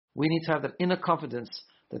We need to have that inner confidence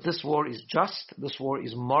that this war is just, this war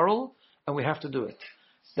is moral, and we have to do it.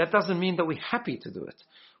 That doesn't mean that we're happy to do it.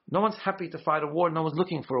 No one's happy to fight a war. No one's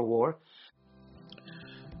looking for a war.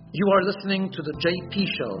 You are listening to the JP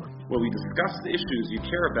Show, where we discuss the issues you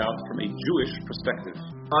care about from a Jewish perspective.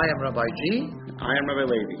 I am Rabbi G. I am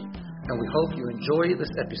Rabbi Levi. And we hope you enjoy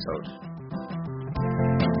this episode.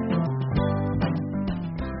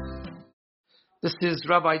 This is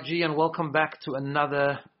Rabbi G, and welcome back to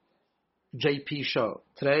another JP Show.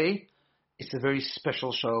 Today, it's a very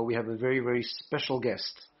special show. We have a very, very special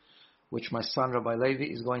guest, which my son, Rabbi Levi,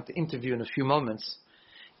 is going to interview in a few moments.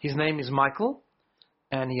 His name is Michael,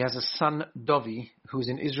 and he has a son, Dovi, who's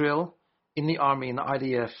in Israel, in the army, in the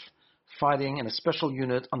IDF, fighting in a special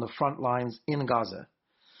unit on the front lines in Gaza.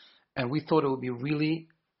 And we thought it would be really,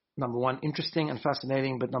 number one, interesting and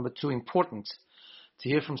fascinating, but number two, important to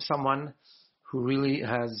hear from someone who really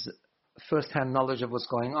has first-hand knowledge of what's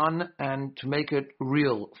going on and to make it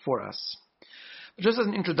real for us. But just as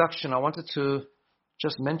an introduction, I wanted to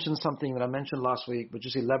just mention something that I mentioned last week, but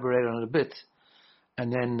just elaborate on it a bit,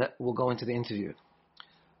 and then we'll go into the interview.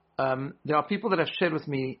 There are people that have shared with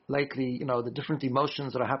me lately, the different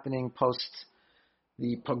emotions that are happening post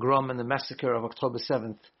the pogrom and the massacre of October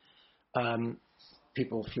 7th.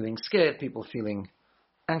 People feeling scared, people feeling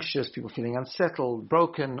anxious, people feeling unsettled,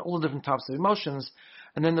 broken, all different types of emotions.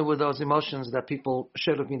 And then there were those emotions that people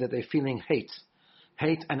shared with me that they're feeling hate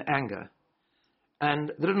and anger.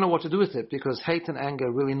 And they don't know what to do with it, because hate and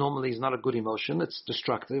anger really normally is not a good emotion. It's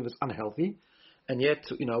destructive, it's unhealthy. And yet,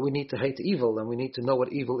 we need to hate evil, and we need to know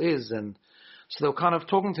what evil is. And so they were kind of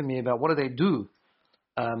talking to me about what do they do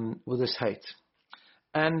with this hate.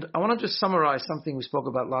 And I want to just summarize something we spoke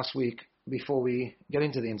about last week before we get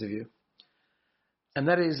into the interview. And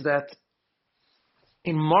that is that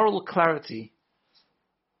in moral clarity,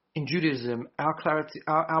 in Judaism,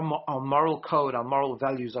 our moral code, our moral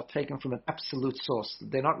values are taken from an absolute source.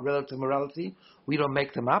 They're not relative morality. We don't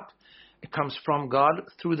make them up. It comes from God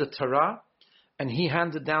through the Torah, and He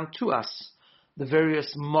handed down to us the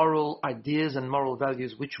various moral ideas and moral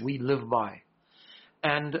values which we live by.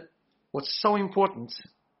 And what's so important,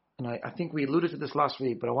 and I think we alluded to this last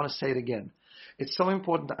week, but I want to say it again. It's so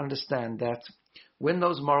important to understand that when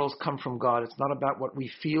those morals come from God, it's not about what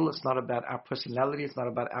we feel, it's not about our personality, it's not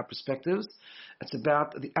about our perspectives, it's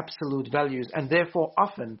about the absolute values. And therefore,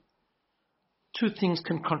 often, two things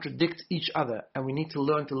can contradict each other, and we need to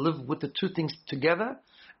learn to live with the two things together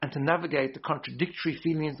and to navigate the contradictory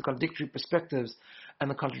feelings, the contradictory perspectives,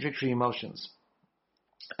 and the contradictory emotions.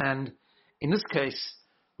 And in this case,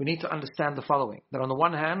 we need to understand the following, that on the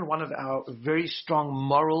one hand, one of our very strong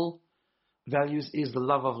moral values is the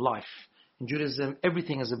love of life. In Judaism,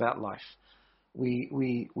 everything is about life.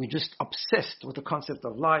 We just obsessed with the concept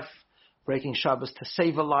of life, breaking Shabbos to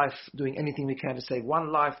save a life, doing anything we can to save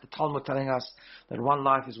one life. The Talmud telling us that one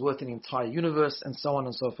life is worth an entire universe, and so on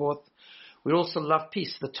and so forth. We also love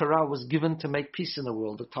peace. The Torah was given to make peace in the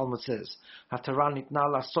world, the Talmud says. HaTorah nitna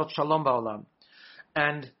lasot shalom ba'olam.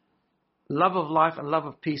 And love of life and love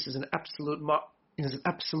of peace is an absolute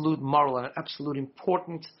moral and an absolute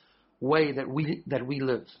important way that we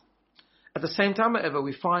live. At the same time, however,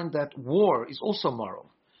 we find that war is also moral.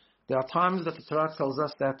 There are times that the Torah tells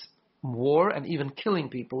us that war and even killing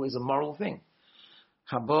people is a moral thing.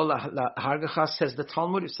 Habol hargacha, says the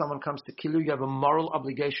Talmud, if someone comes to kill you, you have a moral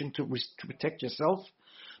obligation to protect yourself,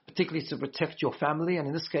 particularly to protect your family. And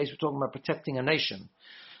in this case, we're talking about protecting a nation.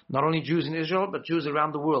 Not only Jews in Israel, but Jews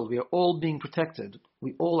around the world. We are all being protected.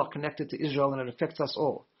 We all are connected to Israel, and it affects us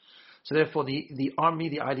all. So therefore, the army,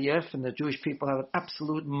 the IDF, and the Jewish people have an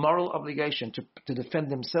absolute moral obligation to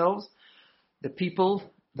defend themselves, the people,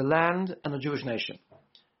 the land, and the Jewish nation.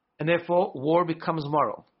 And therefore, war becomes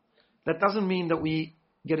moral. That doesn't mean that we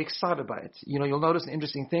get excited by it. You'll notice an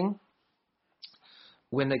interesting thing.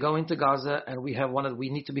 When they go into Gaza, and we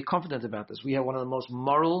need to be confident about this, we have one of the most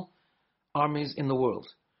moral armies in the world,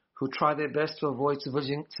 who try their best to avoid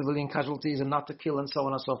civilian casualties and not to kill and so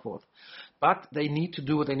on and so forth. But they need to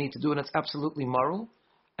do what they need to do, and it's absolutely moral.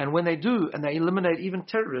 And when they do, and they eliminate even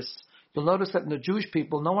terrorists, you'll notice that in the Jewish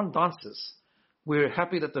people, no one dances. We're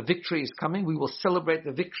happy that the victory is coming. We will celebrate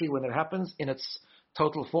the victory when it happens in its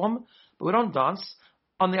total form, but we don't dance.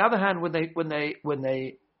 On the other hand, when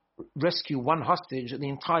they rescue one hostage, the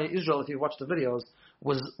entire Israel, if you watch the videos,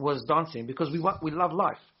 was dancing, because we love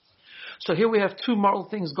life. So here we have two moral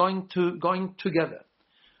things going together.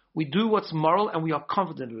 We do what's moral, and we are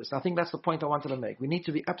confident of this. I think that's the point I wanted to make. We need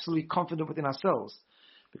to be absolutely confident within ourselves,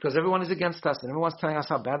 because everyone is against us, and everyone's telling us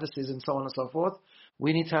how bad this is, and so on and so forth.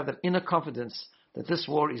 We need to have that inner confidence that this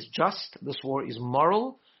war is just, this war is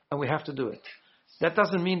moral, and we have to do it. That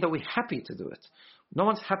doesn't mean that we're happy to do it. No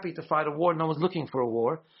one's happy to fight a war. No one's looking for a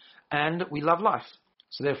war. And we love life.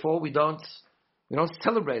 So therefore, we don't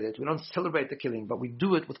celebrate it. We don't celebrate the killing, but we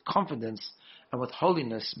do it with confidence and with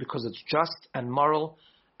holiness because it's just and moral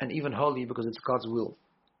and even holy because it's God's will.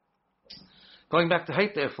 Going back to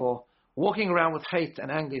hate, therefore, walking around with hate and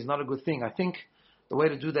anger is not a good thing. I think the way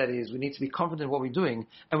to do that is we need to be confident in what we're doing,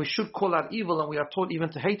 and we should call out evil, and we are taught even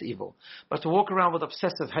to hate evil. But to walk around with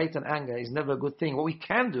obsessive hate and anger is never a good thing. What we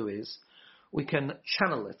can do is we can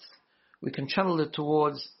channel it. We can channel it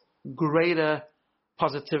towards greater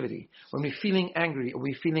positivity. When we're feeling angry or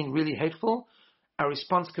we're feeling really hateful, our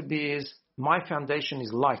response could be is, my foundation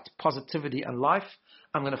is light, positivity, and life.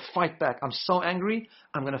 I'm going to fight back. I'm so angry,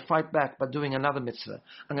 I'm going to fight back by doing another mitzvah.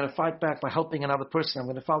 I'm going to fight back by helping another person. I'm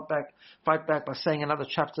going to fight back by saying another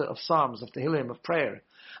chapter of Psalms, of Tehillim, of prayer.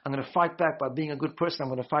 I'm going to fight back by being a good person. I'm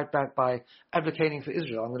going to fight back by advocating for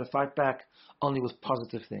Israel. I'm going to fight back only with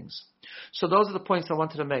positive things. So those are the points I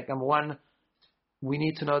wanted to make. Number one, we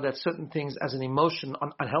need to know that certain things as an emotion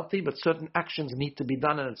are unhealthy, but certain actions need to be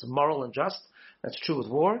done, and it's moral and just. That's true with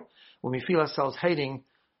war. When we feel ourselves hating,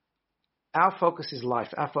 our focus is life.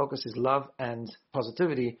 Our focus is love and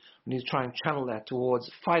positivity. We need to try and channel that towards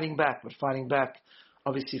fighting back. But fighting back,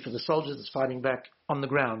 obviously for the soldiers, it's fighting back on the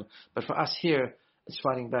ground. But for us here, it's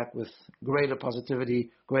fighting back with greater positivity,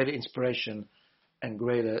 greater inspiration, and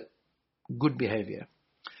greater good behavior.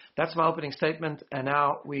 That's my opening statement. And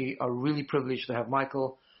now we are really privileged to have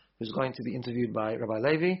Michael, who's going to be interviewed by Rabbi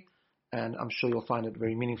Levi. And I'm sure you'll find it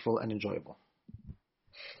very meaningful and enjoyable.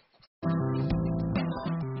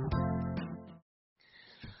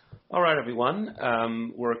 All right,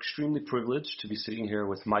 everyone. We're extremely privileged to be sitting here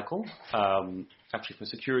with Michael. Actually, for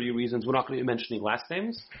security reasons, we're not going to be mentioning last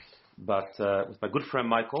names, but with my good friend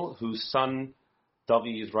Michael, whose son,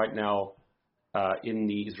 Davi, is right now in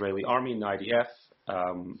the Israeli army, in the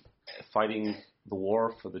IDF, fighting the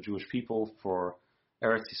war for the Jewish people, for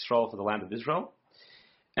Eretz Yisrael, for the land of Israel.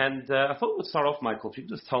 And I thought we'd start off, Michael, if you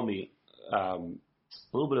could just tell me a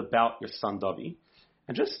little bit about your son, Davi.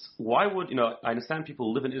 And just why would, I understand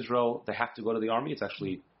people live in Israel, they have to go to the army, it's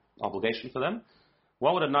actually an obligation for them.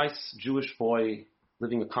 Why would a nice Jewish boy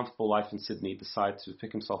living a comfortable life in Sydney decide to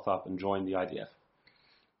pick himself up and join the IDF?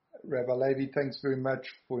 Rabbi Levi, thanks very much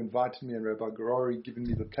for inviting me, and Rabbi Garori giving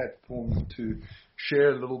me the platform to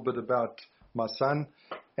share a little bit about my son.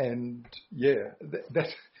 And yeah,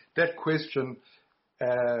 that question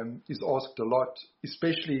is asked a lot,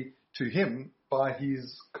 especially to him, by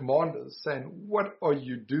his commanders, saying, what are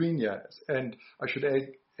you doing here? And I should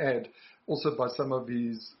add also by some of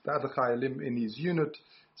the other Chayalim in his unit,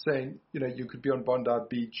 saying, you could be on Bondi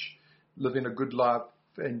Beach, living a good life,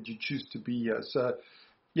 and you choose to be here. So,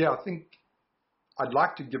 yeah, I think I'd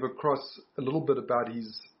like to give across a little bit about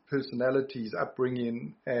his personality, his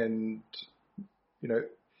upbringing, and,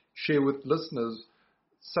 share with listeners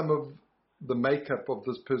some of the makeup of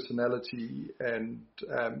this personality. And,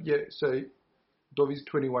 so Davi's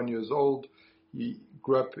 21 years old. He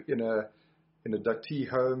grew up in a Dati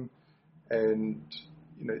home, and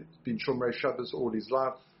been Shomrei Shabbos all his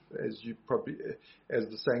life, as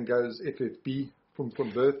the saying goes, FFB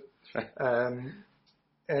from birth.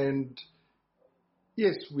 And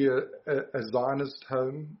yes, we're a Zionist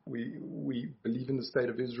home. We believe in the state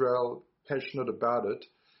of Israel, passionate about it.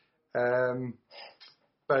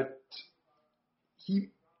 But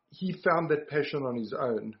he found that passion on his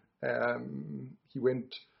own. He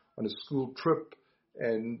went on a school trip,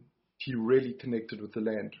 and he really connected with the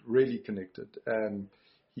land, really connected.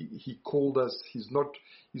 He called us. He's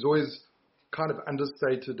always kind of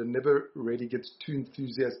understated and never really gets too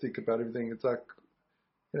enthusiastic about everything. It's like,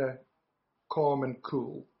 calm and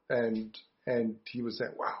cool. And he was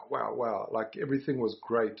saying, wow, like everything was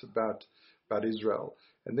great about Israel.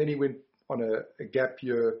 And then he went on a gap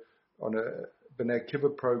year on a B'nai Kiva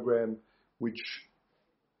program, which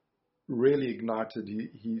really ignited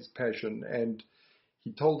his passion. And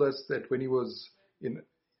he told us that when he was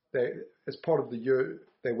as part of the year,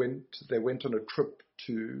 they went on a trip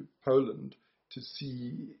to Poland to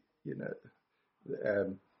see,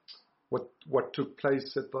 what took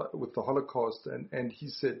place with the Holocaust. And he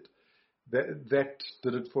said that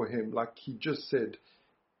did it for him. Like he just said,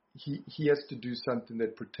 he has to do something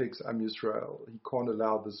that protects Am Yisrael. He can't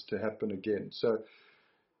allow this to happen again. So,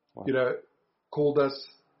 Wow. Called us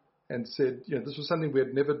and said, this was something we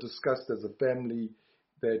had never discussed as a family,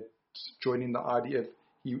 that joining the IDF,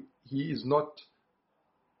 he is not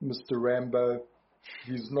Mr. Rambo.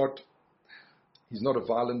 He's not a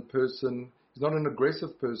violent person. He's not an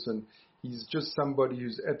aggressive person. He's just somebody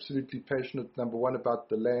who's absolutely passionate, number one, about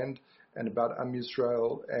the land and about Am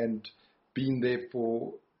Yisrael, and been there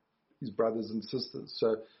for his brothers and sisters.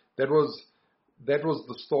 So that was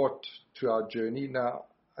the start to our journey. Now,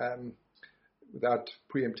 without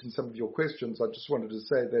preempting some of your questions, I just wanted to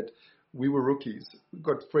say that we were rookies. We've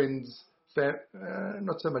got friends,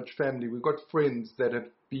 not so much family, we've got friends that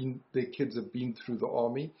their kids have been through the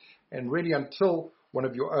army, and really until one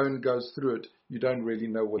of your own goes through it, you don't really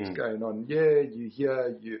know what's going on. Yeah, you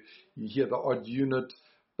hear the odd unit,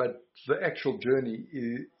 but the actual journey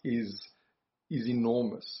is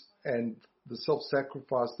enormous, and the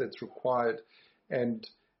self-sacrifice that's required, and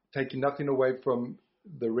taking nothing away from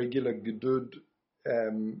the regular gedud,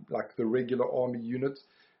 like the regular army units,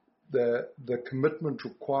 the commitment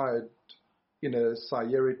required in a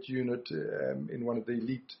Sayeret unit, in one of the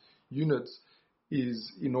elite units,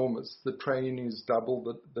 is enormous. The training is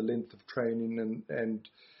double the length of training, and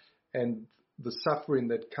the suffering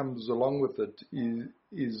that comes along with it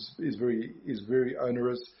is very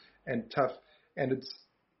onerous and tough. And it's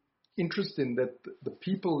interesting that the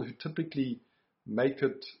people who typically make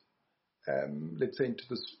it, let's say, into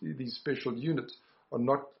these special units, are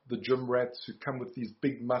not the gym rats who come with these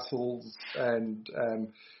big muscles and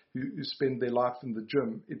who spend their life in the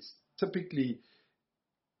gym. It's typically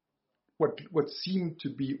what seem to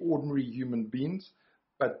be ordinary human beings,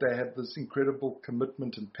 but they have this incredible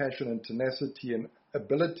commitment and passion and tenacity and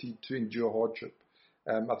ability to endure hardship.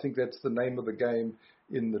 I think that's the name of the game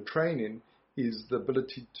in the training, is the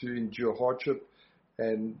ability to endure hardship.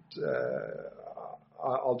 And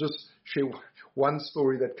I'll just share one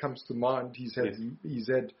story that comes to mind. He's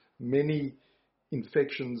had many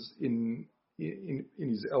infections in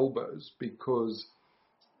his elbows because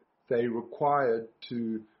they required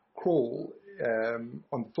to crawl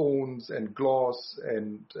on thorns and glass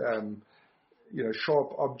and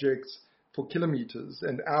sharp objects for kilometers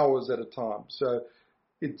and hours at a time. So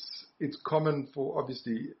it's common for,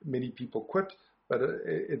 obviously, many people quit, but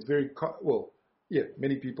it's very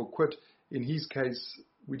many people quit. In his case,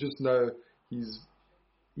 we just know he's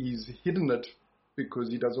hidden it because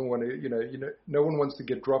he doesn't want to, no one wants to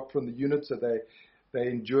get dropped from the unit, so they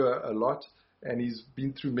endure a lot. And he's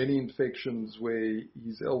been through many infections where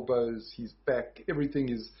his elbows, his back, everything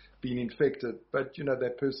is being infected, but they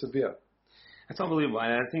persevere. That's unbelievable,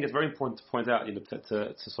 and I think it's very important to point out,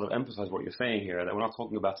 to sort of emphasize what you're saying here, that we're not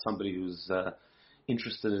talking about somebody who's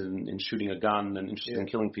interested in shooting a gun and interested in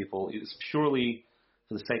killing people. It's purely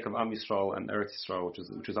for the sake of Am Yisrael and Eretz Yisrael,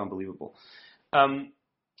 which is unbelievable.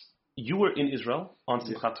 You were in Israel on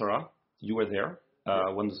Simchat Torah. You were there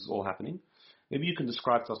when this was all happening. Maybe you can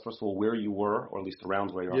describe to us, first of all, where you were, or at least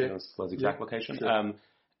around where you are, the exact location, sure.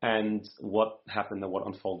 And what happened and what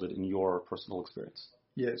unfolded in your personal experience.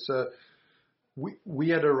 Yeah, so we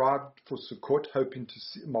had arrived for Sukkot, hoping to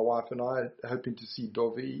see, my wife and I, hoping to see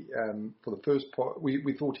Dovi for the first part.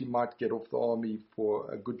 We thought he might get off the army for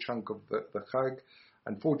a good chunk of the Chag.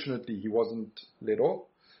 Unfortunately, he wasn't let off,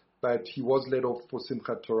 but he was let off for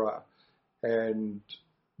Simchat Torah. And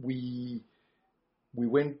we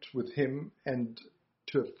went with him and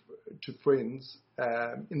to friends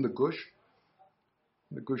in the Gush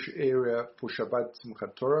area for Shabbat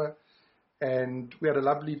Simchat Torah, and we had a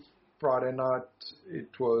lovely Friday night.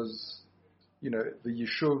 It was, the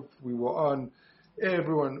yeshuv we were on.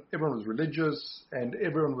 Everyone was religious, and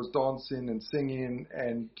everyone was dancing and singing,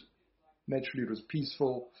 and naturally it was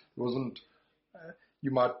peaceful. It wasn't. You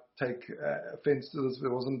might take offense to this. There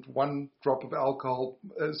wasn't one drop of alcohol.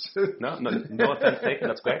 No offense taken.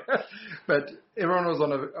 That's great. But everyone was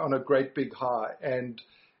on a great big high, and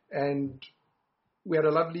we had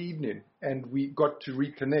a lovely evening, and we got to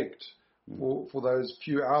reconnect for those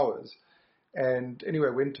few hours. And anyway,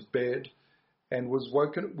 went to bed and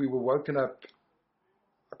we were woken up.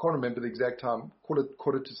 I can't remember the exact time.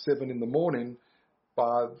 Quarter to 7 in the morning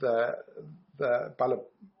by the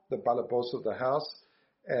balabos of the house.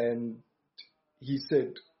 And he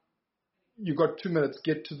said, "You got 2 minutes,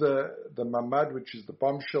 get to the mamad, which is the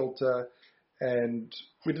bomb shelter." And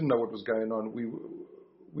we didn't know what was going on.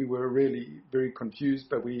 We were really very confused,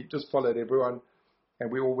 but we just followed everyone,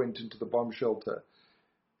 and we all went into the bomb shelter.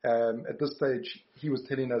 At this stage, he was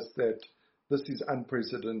telling us that this is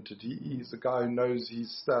unprecedented. He's a guy who knows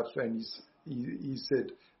his stuff, and he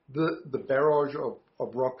said the barrage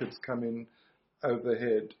of rockets coming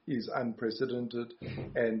overhead is unprecedented.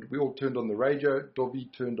 And we all turned on the radio.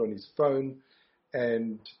 Dovi turned on his phone,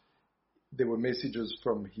 and there were messages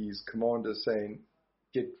from his commander saying,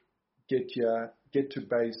 get here, get to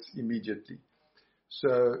base immediately.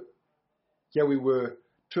 So here we were,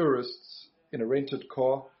 tourists in a rented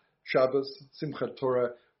car, Shabbos, Simchat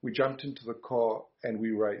Torah. We jumped into the car and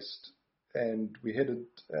we raced. And we headed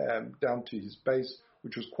down to his base,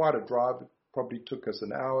 which was quite a drive. It probably took us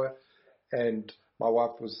an hour. And my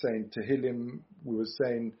wife was saying to Helium, we were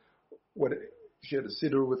saying what she had a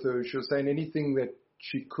siddur with her. She was saying anything that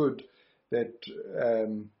she could that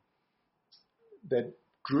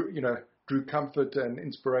drew comfort and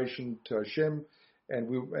inspiration to Hashem.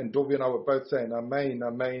 And Dovi and I were both saying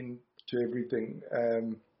Amen to everything.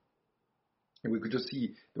 And we could just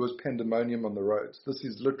see there was pandemonium on the roads. This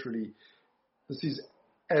is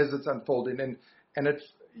as it's unfolding. And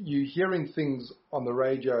you're hearing things on the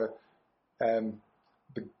radio,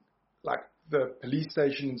 like the police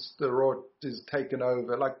station in Sderot is taken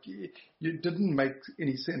over. Like, you didn't make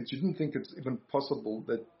any sense. You didn't think it's even possible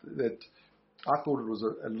that I thought it was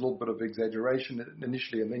a little bit of exaggeration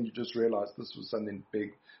initially, and then you just realized this was something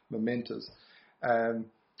big, momentous. And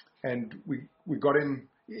we got him,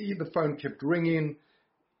 the phone kept ringing,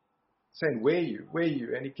 saying, where are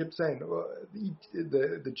you? And he kept saying,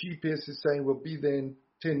 the GPS is saying we'll be there in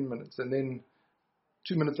 10 minutes. And then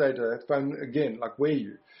 2 minutes later, phone again, like, where are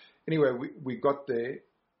you? Anyway, we got there,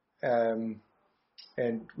 and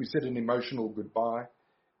we said an emotional goodbye,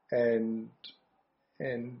 and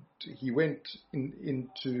he went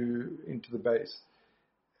into the base,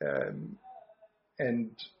 and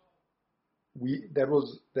that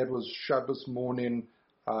was Shabbos morning,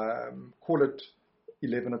 call it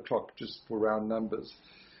 11 o'clock, just for round numbers.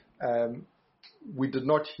 We did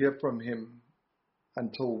not hear from him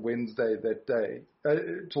until Wednesday that day,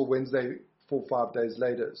 till Wednesday 4 or 5 days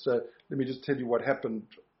later. So let me just tell you what happened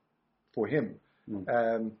for him.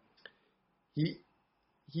 He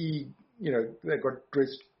they got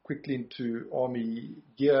dressed quickly into army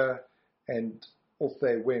gear, and off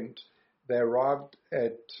they went. They arrived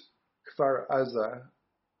at Kfar Aza,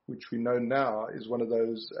 which we know now is one of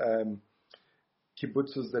those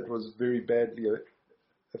kibbutzes that was very badly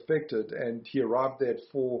affected, and he arrived there at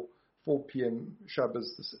 4 p.m.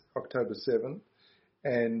 Shabbos, October 7th,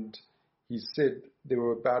 and he said there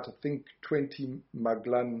were about, I think, 20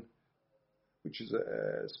 Maglan, which is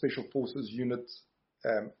a special forces units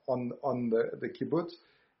on the kibbutz,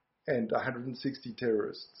 and 160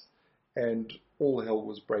 terrorists, and all hell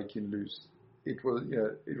was breaking loose. It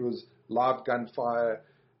was live gunfire,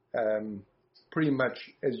 pretty much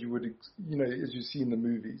as you would, as you see in the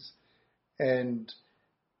movies. And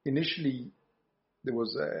initially, there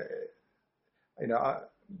was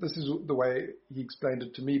this is the way he explained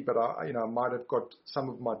it to me, but I might have got some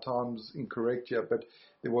of my times incorrect here. But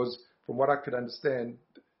there was, from what I could understand,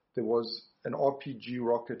 there was an RPG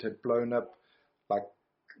rocket had blown up like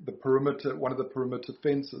the perimeter, one of the perimeter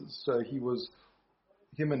fences. So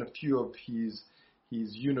him and a few of his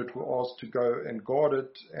unit were asked to go and guard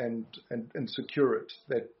it and secure it,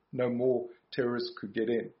 that no more terrorists could get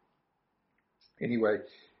in. Anyway,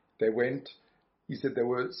 they went. He said they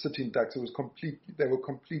were sitting ducks. They were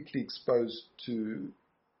completely exposed to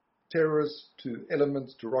terrorists, to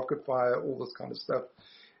elements, to rocket fire, all this kind of stuff.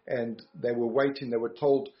 And they were waiting. They were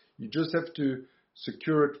told, you just have to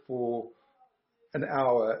secure it for an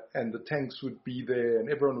hour, and the tanks would be there, and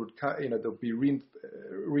everyone would come. There'll be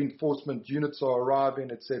reinforcement units are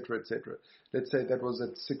arriving, etc., etc. Let's say that was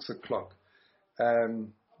at 6 o'clock.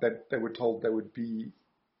 That they were told they would be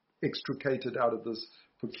extricated out of this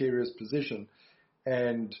precarious position,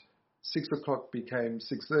 and 6 o'clock became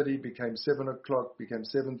 6:30, became 7 o'clock, became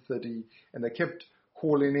 7:30, and they kept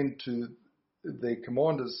calling into their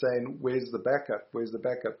commanders saying, "Where's the backup? Where's the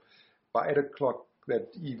backup?" By 8 o'clock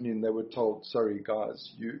that evening, they were told, "Sorry,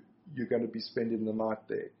 guys, you're going to be spending the night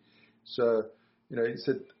there." So, he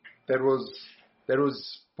said that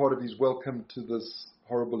was part of his welcome to this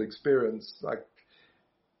horrible experience. Like,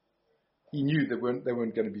 he knew they weren't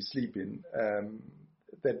going to be sleeping.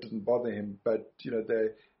 That didn't bother him, but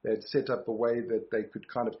they had set up a way that they could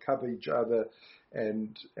kind of cover each other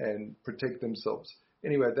and protect themselves.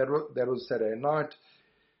 Anyway, that was Saturday night.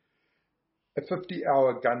 A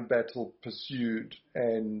 50-hour gun battle pursued,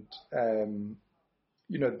 and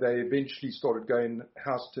they eventually started going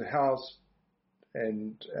house to house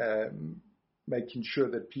and making sure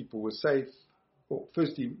that people were safe. Well,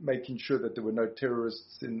 firstly, making sure that there were no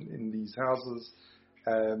terrorists in these houses.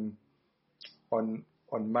 On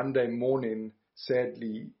Monday morning,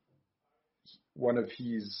 sadly, one of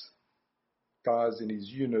his guys in his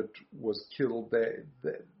unit was killed. They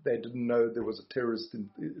didn't know there was a terrorist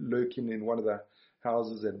lurking in one of the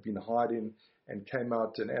houses that had been hiding, and came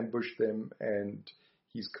out and ambushed them. And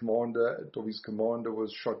his commander, Dovi's commander,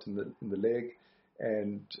 was shot in the leg,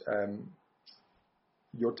 and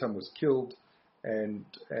Yotam was killed, and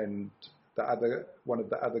one of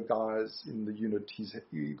the other guys in the unit,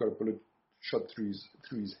 he got a bullet shot through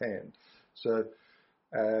his hand. So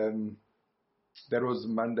that was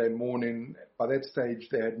Monday morning. By that stage,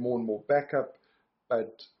 they had more and more backup,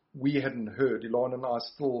 but we hadn't heard. Ilana and I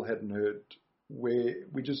still hadn't heard. Where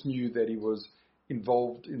we just knew that he was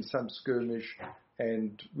involved in some skirmish,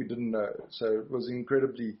 and we didn't know. So it was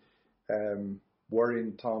incredibly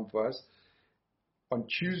worrying time for us. On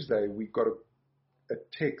Tuesday, we got a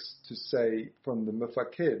text to say from the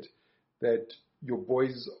Mifaked that your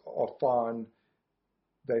boys are fine.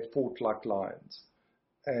 They fought like lions.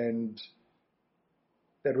 And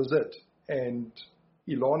that was it. And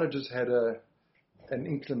Ilana just had an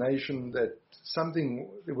inclination that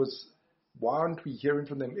why aren't we hearing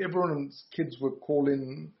from them? Everyone's kids were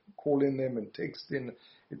calling them and texting,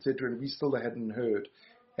 etc., and we still hadn't heard.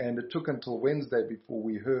 And it took until Wednesday before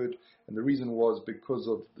we heard, and the reason was because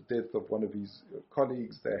of the death of one of his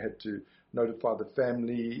colleagues. They had to notify the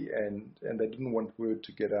family, and they didn't want word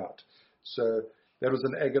to get out. So that was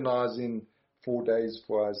an agonizing 4 days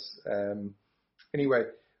for us. Anyway,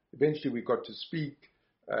 eventually we got to speak,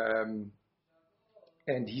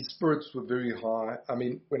 and his spirits were very high. I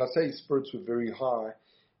mean, when I say his spirits were very high,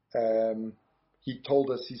 he told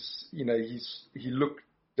us he looked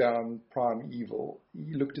down prime evil.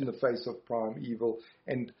 He looked in the face of prime evil,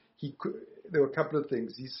 and there were a couple of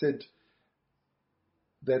things. He said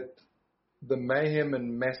that the mayhem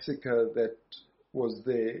and massacre that was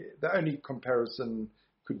there, the only comparison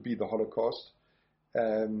could be the Holocaust.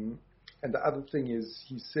 And the other thing is,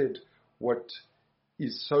 he said what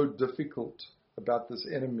is so difficult about this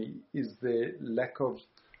enemy is their lack of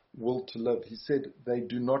will to live. He said they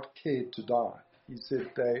do not care to die. He said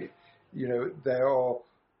they are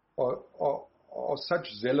such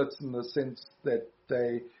zealots in the sense that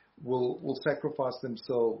they will sacrifice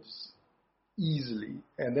themselves easily,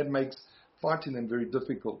 and that makes fighting them very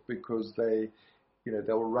difficult because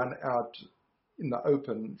they'll run out in the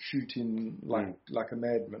open shooting like a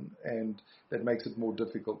madman, and that makes it more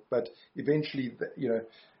difficult. But eventually,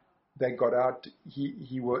 they got out.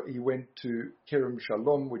 He went to Kerem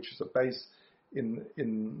Shalom, which is a base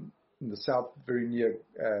in the south, very near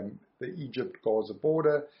the Egypt-Gaza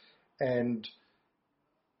border. And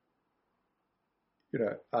I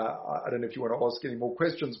don't know if you want to ask any more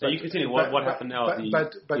questions. But you continue. What happened now?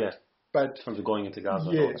 But in terms of going into Gaza.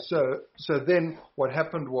 Yeah. So then what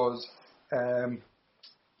happened was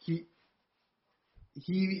he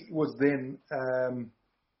was then.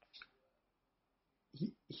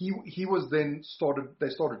 He was then they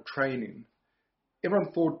started training.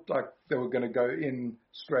 Everyone thought like they were going to go in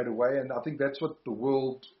straight away, and I think that's what the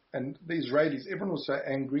world and the Israelis, everyone was so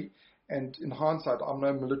angry. And in hindsight, I'm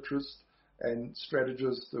no militarist and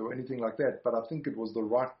strategist or anything like that, but I think it was the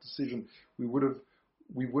right decision. We would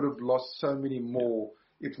have lost so many more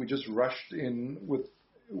if we just rushed in with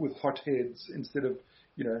hot heads instead of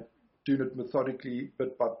doing it methodically,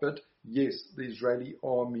 bit by bit. Yes, the Israeli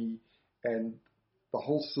army and the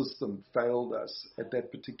whole system failed us at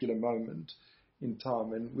that particular moment in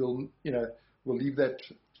time, and we'll leave that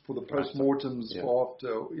for the post-mortems for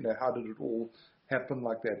after, how did it all happen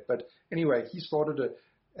like that. But anyway, he started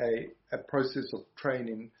a process of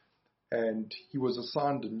training, and he was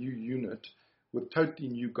assigned a new unit with totally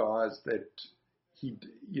new guys that he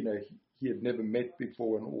had never met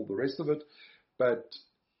before and all the rest of it. But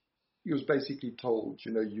he was basically told,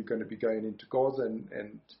 you're going to be going into Gaza,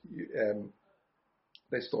 and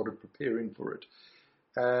they started preparing for it.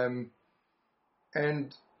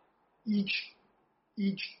 And each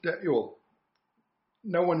day,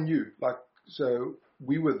 no one knew. So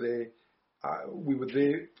we were there. We were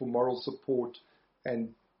there for moral support,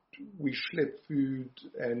 and we schlepped food,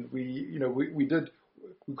 and we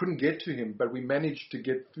couldn't get to him, but we managed to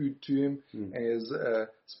get food to him as a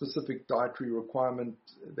specific dietary requirement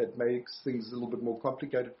that makes things a little bit more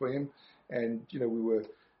complicated for him. And we were,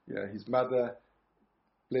 his mother,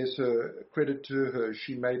 bless her, credit to her,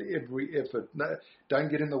 she made every effort. No, don't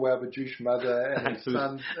get in the way of a Jewish mother and her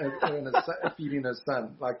son, and feeding her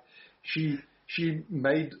son. She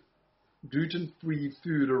made gluten-free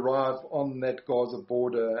food arrive on that Gaza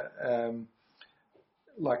border.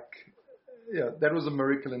 That was a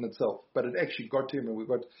miracle in itself. But it actually got to him, and we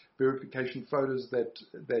got verification photos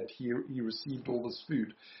that he received all this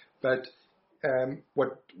food. But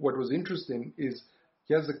what was interesting is,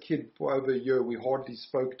 here's a kid for over a year. We hardly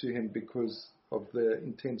spoke to him because of the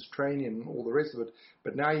intense training and all the rest of it.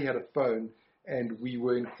 But now he had a phone, and we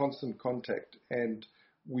were in constant contact, and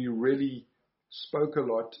we really spoke a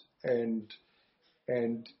lot, and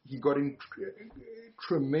he got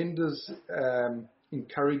tremendous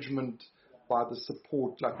encouragement by the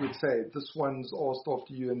support. Like we'd say, this one's asked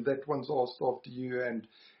after you, and that one's asked after you,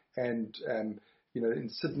 and in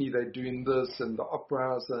Sydney they're doing this, and the Opera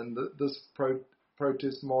House, and this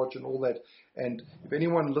protest march and all that. And if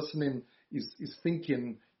anyone listening is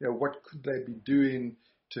thinking, what could they be doing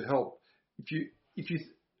to help?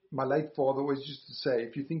 My late father always used to say,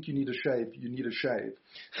 if you think you need a shave, you need a shave.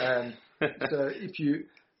 So if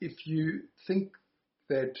you think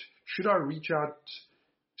that, should I reach out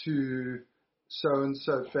to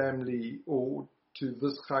so-and-so family or to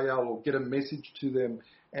this khayal or get a message to them,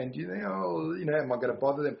 and am I going to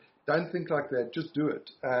bother them? Don't think like that. Just do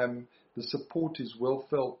it. The support is well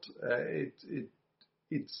felt.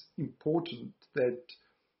 It's important that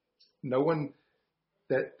no one,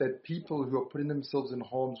 that people who are putting themselves in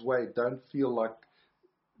harm's way don't feel like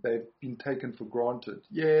they've been taken for granted.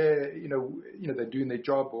 They're doing their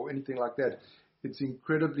job or anything like that. It's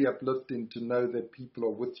incredibly uplifting to know that people are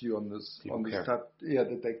with you on this,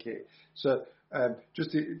 that they care. So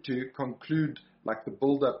just to conclude, like the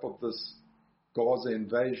build-up of this Gaza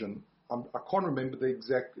invasion, I can't remember the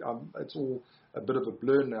exact, it's all a bit of a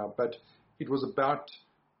blur now, but it was about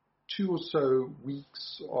 2 or so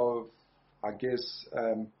weeks of, I guess,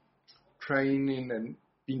 training and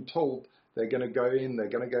being told they're going to go in,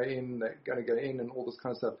 and all this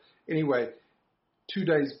kind of stuff. Anyway, 2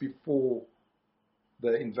 days before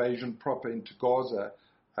the invasion proper into Gaza,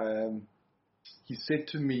 he said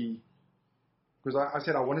to me, because I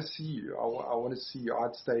said, I want to see you. I want to see you.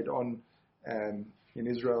 I'd stayed on in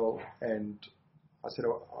Israel, and I said,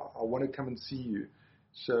 I want to come and see you.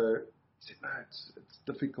 So he said, no, it's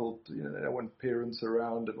difficult. They don't want parents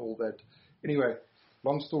around and all that. Anyway,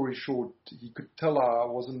 long story short, he could tell I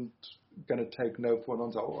wasn't going to take no for an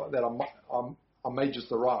answer, that I may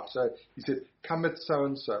just arrive. So he said, come at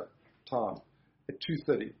so-and-so time at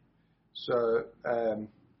 2:30. So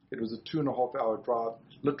it was a 2.5-hour drive.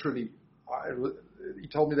 Literally, he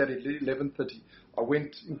told me that at 11:30. I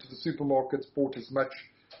went into the supermarkets, bought as much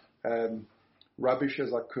rubbish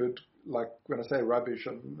as I could. Like when I say rubbish,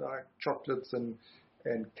 like chocolates and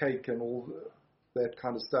cake and all that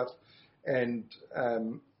kind of stuff, and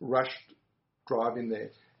rushed driving there.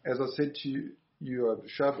 As I said to you over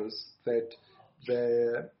Shabbos, that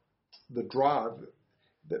the drive,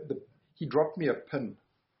 he dropped me a pin.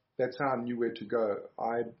 That's how I knew where to go.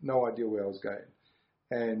 I had no idea where I was going.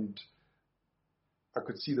 And I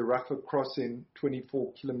could see the Rafah crossing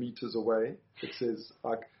 24 kilometers away. It says,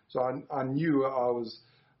 so I knew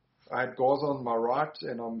I had Gaza on my right,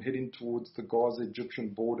 and I'm heading towards the Gaza-Egyptian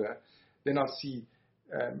border. Then I see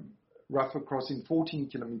Rafah crossing 14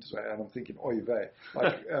 kilometers away, and I'm thinking, oy vey.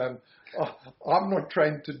 I'm not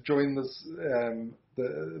trained to join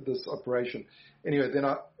this operation. Anyway, then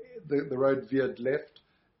the road veered left,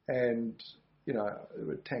 and there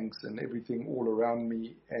were tanks and everything all around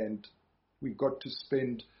me, and we got to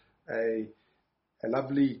spend a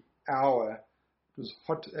lovely hour. It was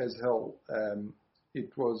hot as hell.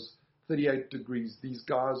 It was 38 degrees. These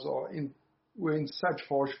guys were in such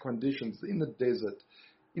harsh conditions in the desert.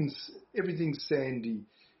 Everything sandy.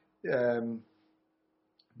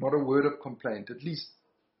 Not a word of complaint. At least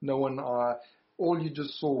no one. All you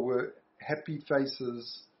just saw were happy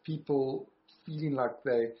faces. People feeling like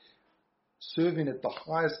they serving at the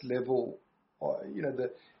highest level.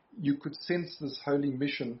 You could sense this holy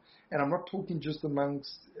mission, and I'm not talking just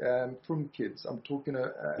amongst Frum kids. I'm talking.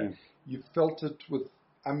 You felt it with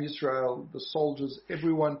Am Yisrael, the soldiers,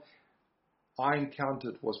 everyone I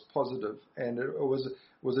encountered was positive, and it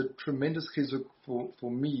was a tremendous chizuk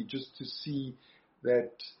for me just to see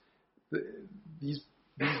that these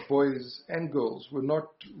boys and girls were not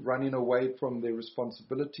running away from their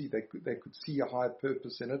responsibility. They could see a higher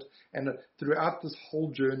purpose in it, and throughout this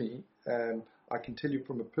whole journey, I can tell you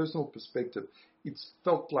from a personal perspective, it's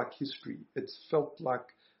felt like history. It's felt like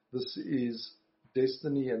this is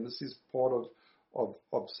destiny, and this is part of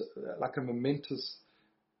like a momentous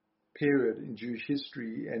period in Jewish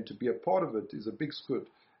history, and to be a part of it is a big skud.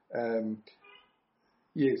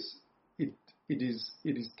 Yes, it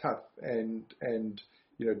is tough, and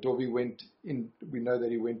Dovi went in. We know that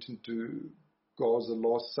he went into Gaza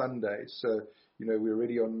last Sunday, so we're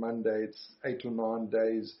already on Monday. It's 8 or 9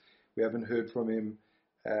 days. We haven't heard from him.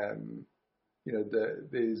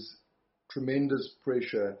 There's tremendous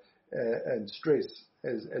pressure and stress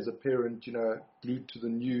as a parent, glued to the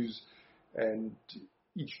news, and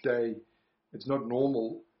each day it's not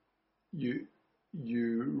normal. You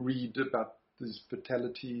read about these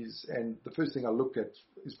fatalities, and the first thing I look at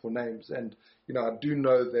is for names. And I do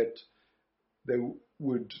know that they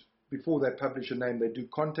would, before they publish a name, they do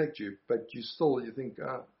contact you, but you think,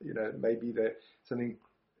 maybe that something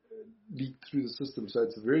leaked through the system. So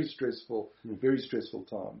it's a very stressful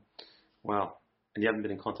time. Wow. And you haven't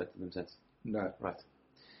been in contact with them since? No. Right.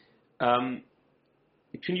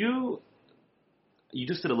 Can you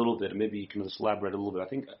just did a little bit, and maybe you can just elaborate a little bit. I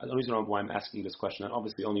think the reason why I'm asking you this question, and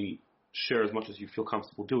obviously only share as much as you feel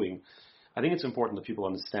comfortable doing, I think it's important that people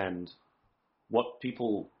understand what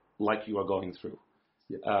people like you are going through.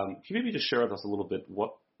 Yeah. Can you maybe just share with us a little bit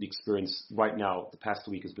what the experience right now, the past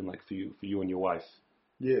week, has been like for you and your wife?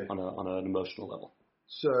 Yeah. On an emotional level.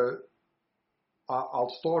 So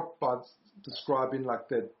I'll start by describing like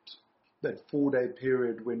that 4-day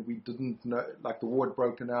period when we didn't know, like the war had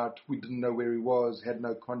broken out, we didn't know where he was, had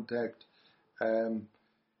no contact.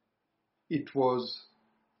 It was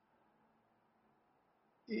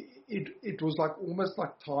like almost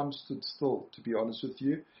like time stood still, to be honest with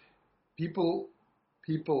you. People,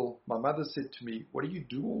 my mother said to me, "What do you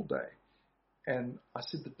do all day?" And I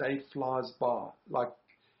said, "The day flies by. Like,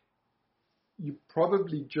 you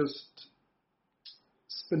probably just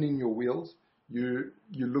spinning your wheels. You're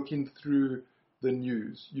looking through the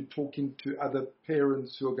news. You're talking to other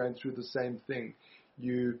parents who are going through the same thing.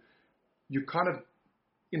 You kind of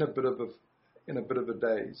in a bit of a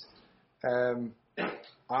daze."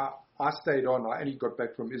 I stayed on. I only got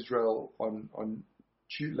back from Israel on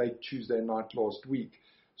late Tuesday night last week.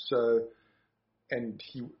 So, and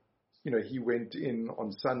he went in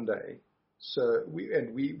on Sunday. So we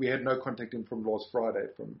had no contact in from last Friday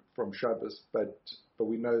from Shabbos, but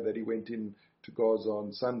we know that he went in to Gaza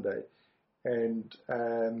on Sunday, and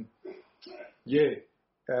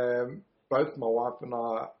both my wife and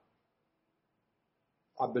I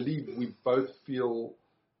believe we both feel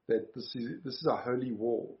that this is a holy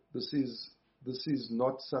war. This is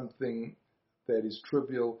not something that is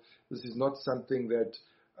trivial. This is not something that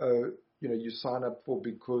you sign up for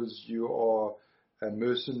because you are a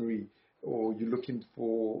mercenary or you're looking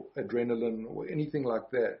for adrenaline or anything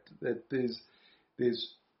like that. That there's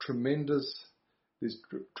tremendous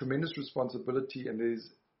responsibility, and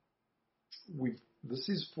this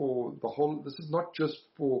is for the whole. This is not just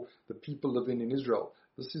for the people living in Israel.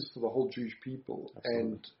 This is for the whole Jewish people.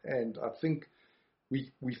 Absolutely. And I think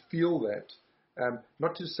we feel that.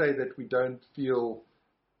 Not to say that we don't feel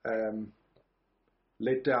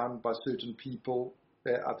let down by certain people.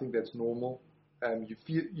 I think that's normal. You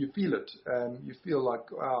feel it. You feel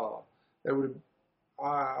like, wow, I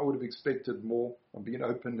would have expected more. I'm being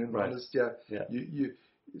open and honest. Yeah. You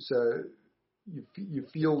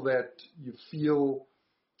feel that. You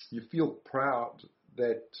feel proud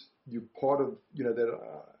that you're part of.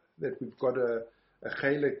 That we've got a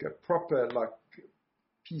chelik, a proper like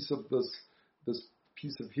piece of this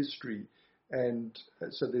piece of history, and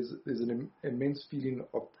so there's an immense feeling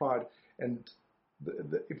of pride. And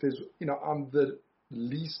if there's, I'm the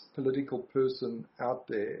least political person out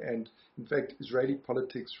there, and in fact, Israeli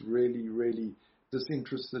politics really, really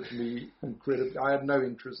disinterested me incredibly. I had no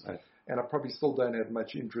interest, and I probably still don't have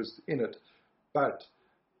much interest in it. But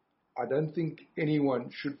I don't think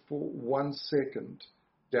anyone should for 1 second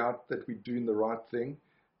doubt that we're doing the right thing.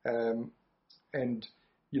 And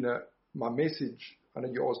my message, I know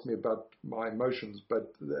you asked me about my emotions,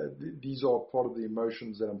 but these are part of the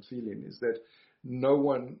emotions that I'm feeling, is that no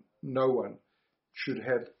one should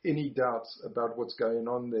have any doubts about what's going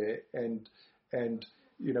on there. And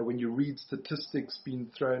when you read statistics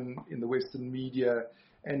being thrown in the Western media,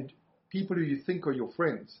 and people who you think are your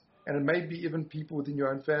friends, and it may be even people within your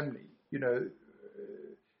own family, the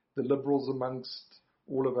liberals amongst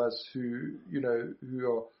all of us who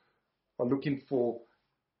are looking for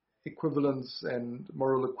equivalence and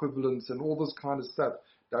moral equivalence and all this kind of stuff.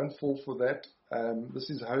 Don't fall for that.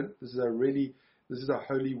 This is a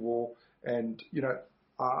holy war. And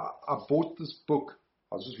I bought this book.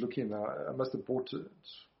 I was just looking. I must have bought it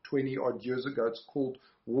 20 odd years ago. It's called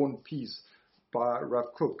War and Peace by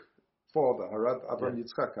Rav Kook, father Rav Avram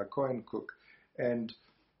Yitzchak, a Kohen Kook. And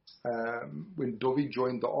when Dovi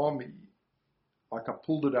joined the army, like I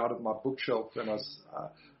pulled it out of my bookshelf, and I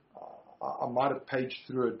might have paged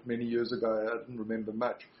through it many years ago. I didn't remember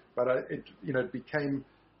much, but it became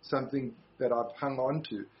something that I've hung on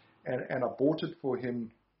to, and I bought it for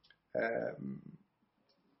him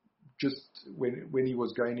just when he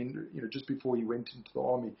was going in, just before he went into the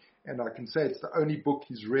army. And I can say it's the only book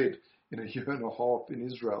he's read in a year and a half in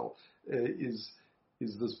Israel is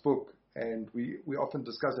this book. And we often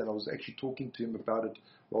discuss it. I was actually talking to him about it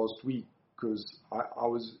last week because while I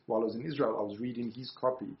was in Israel, I was reading his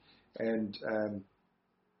copy, and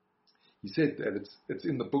he said that it's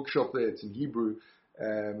in the bookshop there. It's in Hebrew.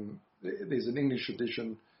 There's an English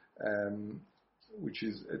edition,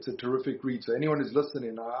 it's a terrific read. So anyone who's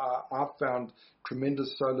listening, I found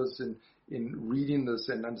tremendous solace in reading this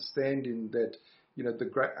and understanding that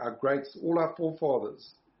our greats, all our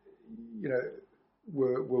forefathers,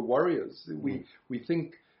 were warriors. We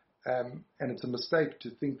think, and it's a mistake to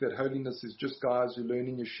think that holiness is just guys who learn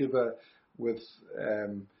in yeshiva with,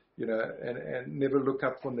 and never look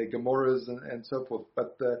up from their Gemaras and so forth.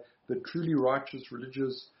 But the truly righteous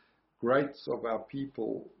religious greats of our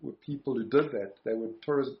people were people who did that. They were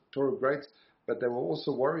Torah greats, but they were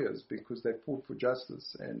also warriors because they fought for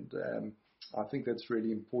justice. And I think that's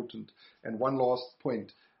really important. And one last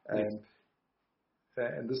point, and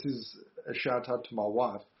this is a shout out to my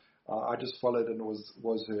wife. I just followed and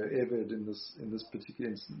was her eved in this particular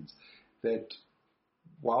instance, that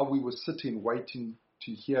while we were sitting waiting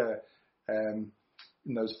to hear in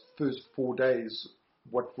those first 4 days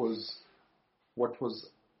what was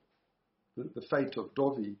the fate of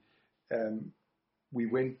Dovi, we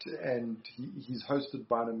went, and he's hosted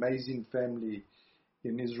by an amazing family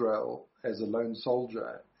in Israel as a lone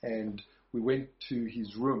soldier, and we went to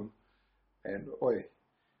his room, and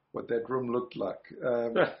what that room looked like.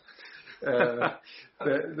 That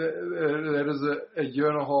is a year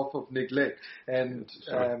and a half of neglect, and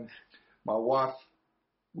my wife,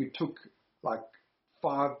 we took like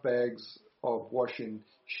 5 bags of washing.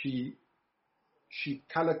 She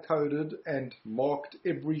color-coded and marked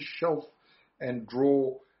every shelf and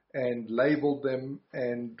drawer and labeled them,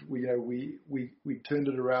 and we turned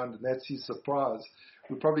it around, and that's his surprise.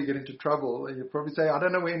 We'll probably get into trouble, and you'll probably say, I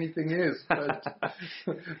don't know where anything is.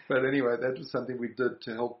 But anyway, that was something we did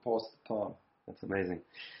to help pass the time. That's amazing.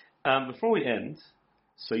 Before we end,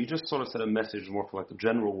 so you just sort of said a message more for like the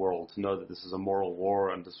general world to know that this is a moral war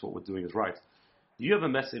and this what we're doing is right. Do you have a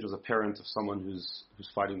message as a parent of someone who's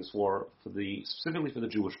fighting this war specifically for the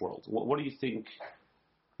Jewish world? What do you think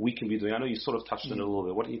we can be doing? I know you sort of touched on it a little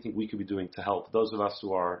bit. What do you think we could be doing to help those of us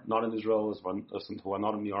who are not in Israel, who are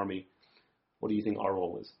not in the army? What do you think our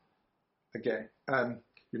role is? Okay.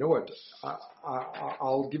 You know what?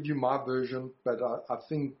 I'll give you my version, but I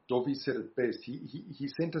think Dovi said it best. He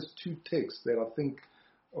sent us 2 texts that I think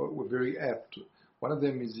were very apt. One of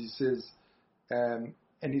them is, he says, an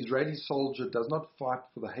Israeli soldier does not fight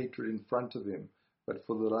for the hatred in front of him, but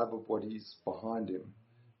for the love of what is behind him.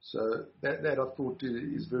 So that I thought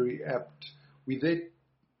is very apt.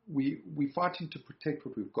 We're fighting to protect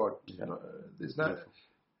what we've got. There's no,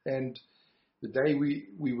 and the day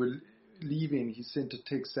we were leaving, he sent a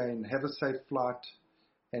text saying, have a safe flight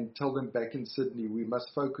and tell them back in Sydney we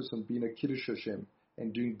must focus on being a Kiddush Hashem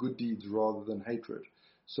and doing good deeds rather than hatred.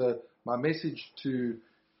 So my message to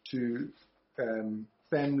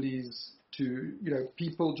families, to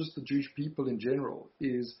people, just the Jewish people in general,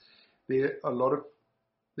 is there's a lot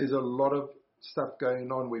of stuff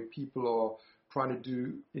going on where people are trying to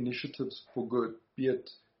do initiatives for good, be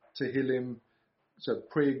it Tehillim, so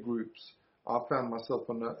prayer groups. I found myself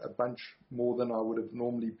on a bunch more than I would have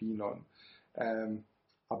normally been on.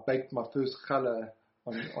 I baked my first challah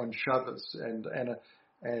on Shabbos, and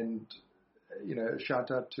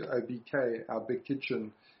shout out to OBK, our big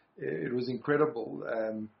kitchen. It was incredible.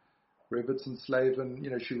 Rebbetzin Slavin,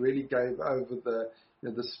 she really gave over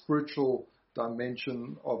the spiritual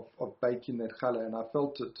dimension of baking that challah, and I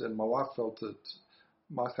felt it, and my wife felt it.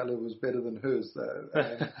 My challah was better than hers, though.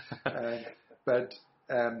 But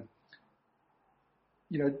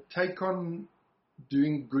take on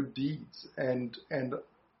doing good deeds and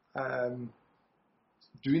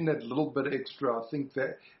doing that little bit extra. I think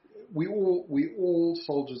that we all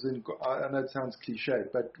soldiers in. I know it sounds cliche,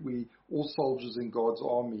 but we all soldiers in God's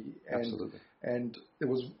army. And, Absolutely. And there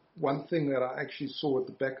was one thing that I actually saw at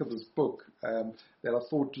the back of this book that I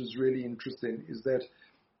thought was really interesting, is that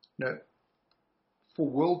for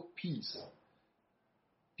world peace,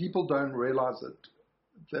 people don't realize it,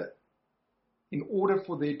 that in order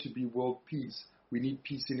for there to be world peace, we need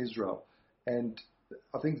peace in Israel. And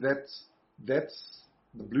I think that's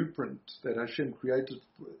the blueprint that Hashem created.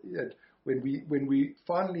 When we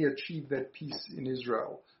finally achieve that peace in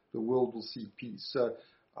Israel, the world will see peace. So,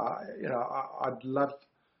 I'd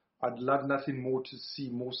love nothing more to see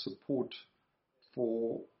more support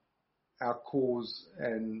for our cause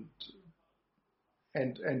and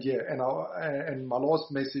my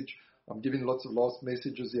last message. I'm giving lots of last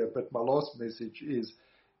messages here, but my last message is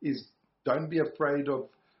don't be afraid of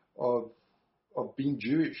being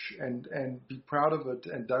Jewish, and be proud of it,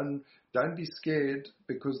 and don't be scared,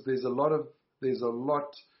 because there's a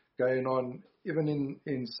lot going on even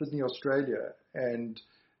in Sydney, Australia, and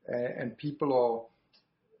people are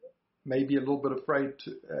maybe a little bit afraid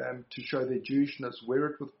to show their Jewishness. Wear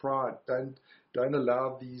it with pride. Don't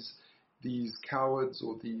allow these cowards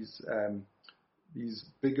or these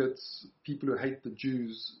bigots, people who hate the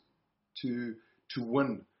Jews, to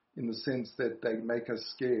win, in the sense that they make us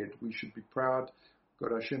scared. We should be proud.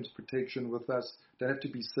 got Hashem's protection with us. Don't have to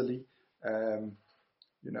be silly. I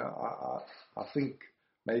think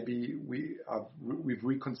maybe we've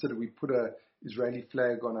reconsidered. We put a Israeli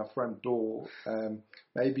flag on our front door.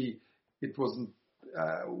 Maybe it wasn't.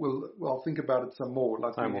 I'll think about it some more.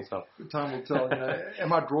 Like time will tell. Time will tell.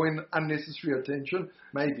 Am I drawing unnecessary attention?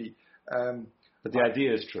 Maybe. But the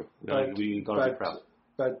idea is true. We got to be proud.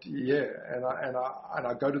 But yeah, and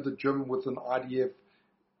I go to the gym with an IDF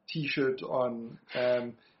T-shirt on.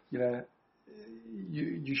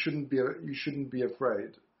 You shouldn't be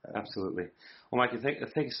afraid. Absolutely. Well, Mikey,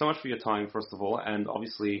 thank you so much for your time, first of all, and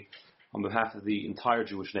obviously on behalf of the entire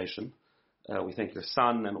Jewish nation, we thank your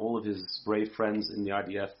son and all of his brave friends in the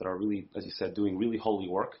IDF that are really, as you said, doing really holy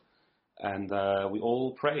work. And we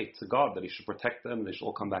all pray to God that He should protect them, they should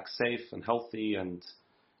all come back safe and healthy, and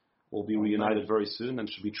we'll be reunited very soon, and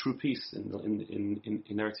should be true peace in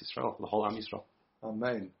Eretz Yisrael, for the whole Am Yisrael.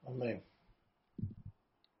 Amen. Amen.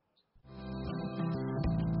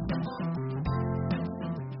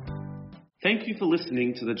 Thank you for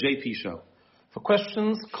listening to the JP Show. For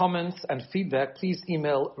questions, comments, and feedback, please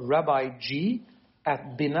email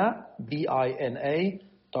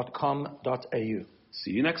rabbig@bina.com.au.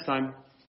 See you next time.